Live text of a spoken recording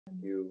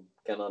You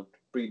cannot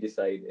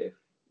pre-decide if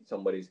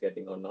somebody is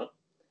getting or not.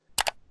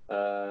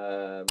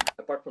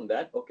 Apart from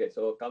that, okay,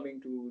 so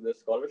coming to the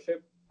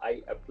scholarship,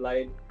 I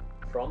applied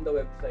from the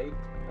website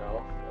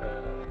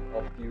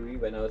of QE.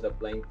 When I was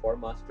applying for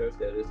masters,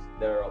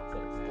 there are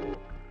options to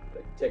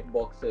like check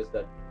boxes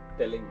that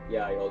telling,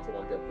 yeah, I also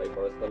want to apply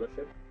for a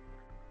scholarship.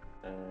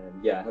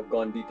 And yeah, I have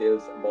gone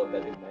details about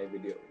that in my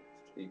video,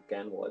 which you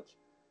can watch.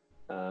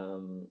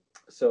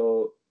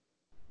 So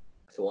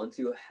once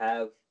you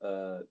have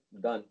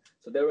done,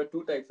 so there were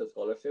two types of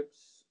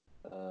scholarships.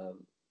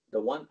 The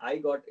one I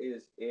got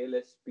is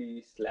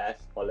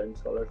ALSP/Holland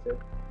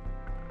scholarship.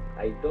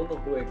 I don't know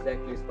who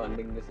exactly is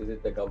funding this. Is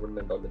it the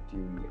government or the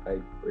TUE? I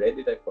read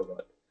it, I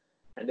forgot.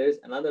 And there is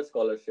another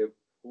scholarship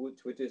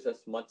which is a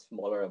much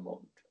smaller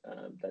amount.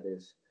 That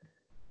is,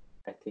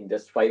 I think,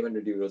 just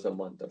 500 euros a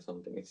month or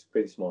something. It's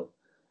pretty small.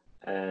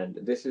 And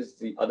this is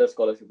the other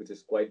scholarship, which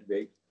is quite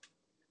big.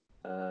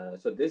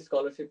 So this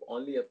scholarship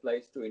only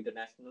applies to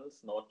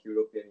internationals, not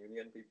European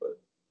Union people.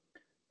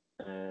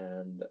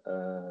 And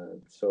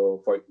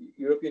so for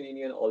European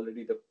Union,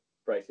 already the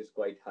price is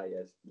quite high,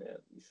 as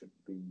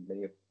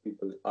many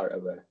people are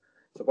aware.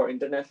 So for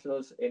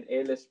internationals in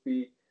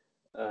ALSP,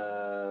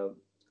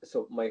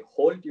 so my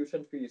whole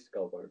tuition fee is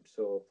covered.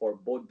 So for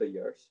both the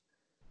years,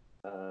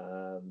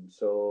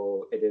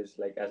 so it is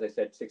like, as I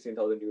said,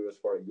 16,000 euros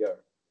for a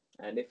year.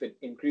 And if it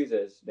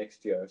increases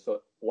next year,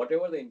 so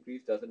whatever the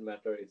increase doesn't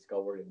matter, it's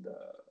covered in the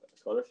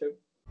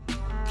scholarship.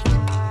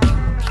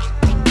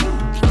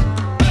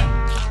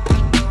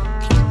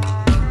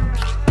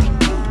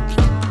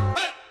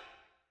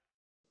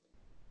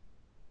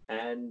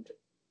 And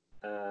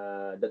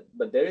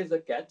but there is a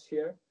catch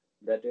here.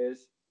 That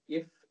is,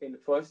 if in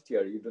first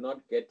year you do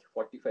not get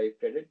 45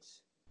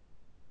 credits,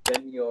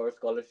 then your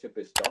scholarship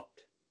is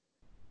stopped,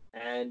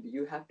 and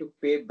you have to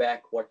pay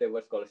back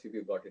whatever scholarship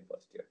you got in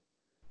first year.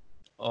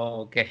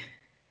 Oh, okay.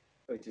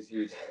 Which is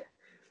huge.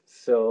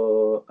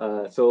 So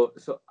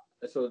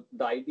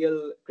the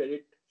ideal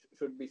credit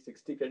should be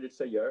 60 credits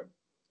a year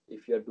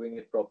if you're doing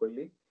it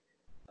properly.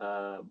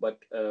 But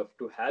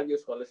to have your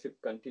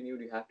scholarship continued,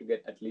 you have to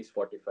get at least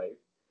 45.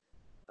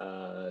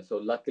 So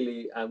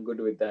luckily, I'm good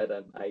with that,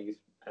 and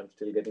I'm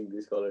still getting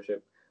this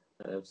scholarship,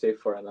 and I'm safe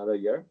for another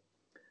year.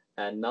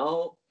 And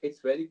now it's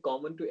very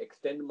common to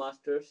extend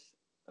masters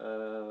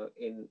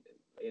in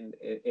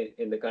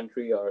the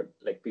country, or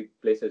like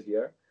places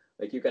here.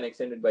 Like, you can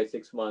extend it by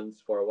 6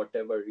 months for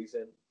whatever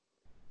reason.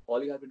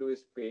 All you have to do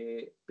is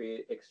pay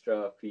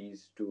extra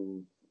fees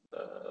to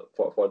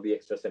for the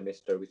extra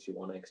semester which you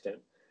want to extend.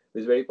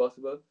 It's very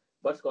possible,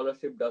 but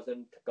scholarship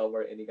doesn't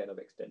cover any kind of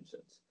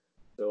extensions.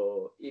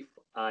 So if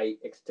I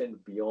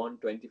extend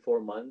beyond 24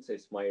 months,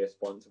 it's my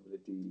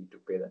responsibility to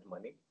pay that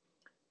money,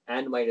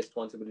 and my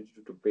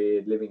responsibility to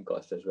pay living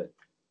costs as well.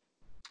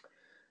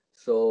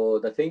 So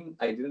the thing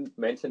I didn't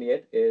mention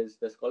yet is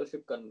the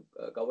scholarship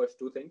covers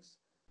two things.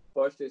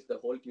 First is the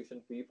whole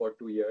tuition fee for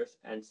 2 years,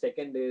 and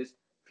second is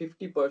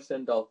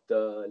 50% of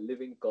the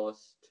living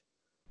cost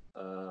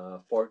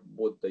for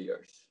both the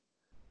years.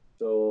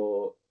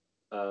 So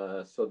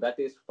that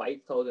is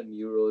 5,000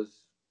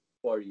 euros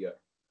per year,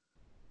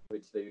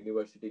 which the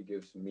university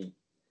gives me.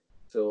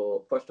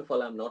 So first of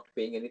all, I'm not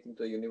paying anything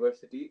to the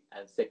university,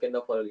 and second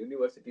of all,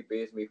 university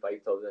pays me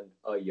 5,000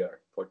 a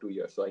year for 2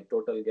 years. So I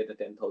totally get a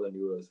 10,000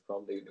 euros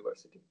from the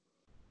university.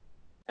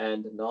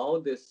 And now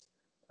this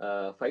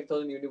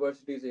 5,000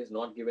 universities is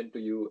not given to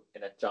you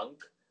in a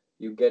chunk.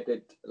 You get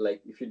it,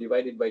 like, if you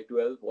divide it by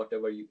 12,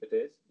 whatever it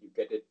is, you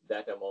get it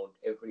that amount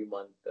every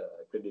month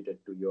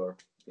credited to your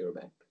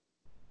bank.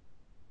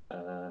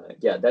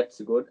 Yeah, that's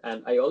good.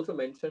 And I also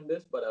mentioned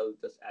this, but I'll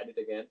just add it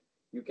again.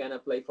 You can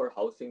apply for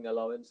housing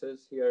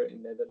allowances here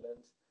in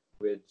Netherlands,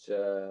 which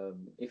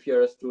if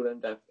you're a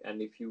student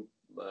and if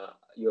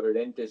your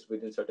rent is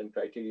within certain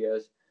criteria,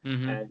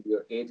 and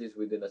your age is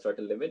within a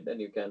certain limit, then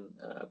you can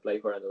apply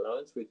for an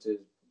allowance, which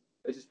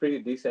is pretty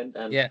decent.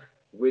 And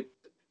with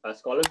a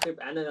scholarship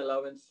and an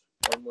allowance,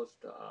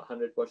 almost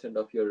 100%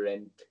 of your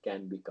rent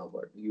can be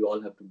covered. You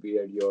all have to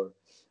bear your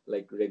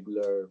like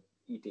regular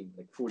eating,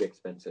 like food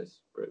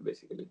expenses,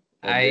 basically.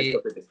 And the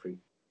rest of it is free.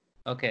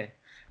 Okay.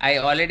 I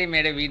already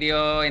made a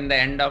video in the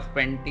end of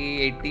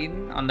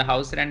 2018 on the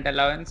house rent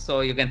allowance,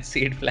 so you can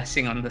see it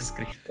flashing on the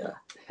screen. Yeah.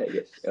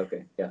 Yes.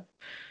 Okay. Yeah.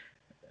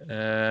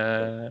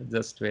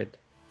 Just wait.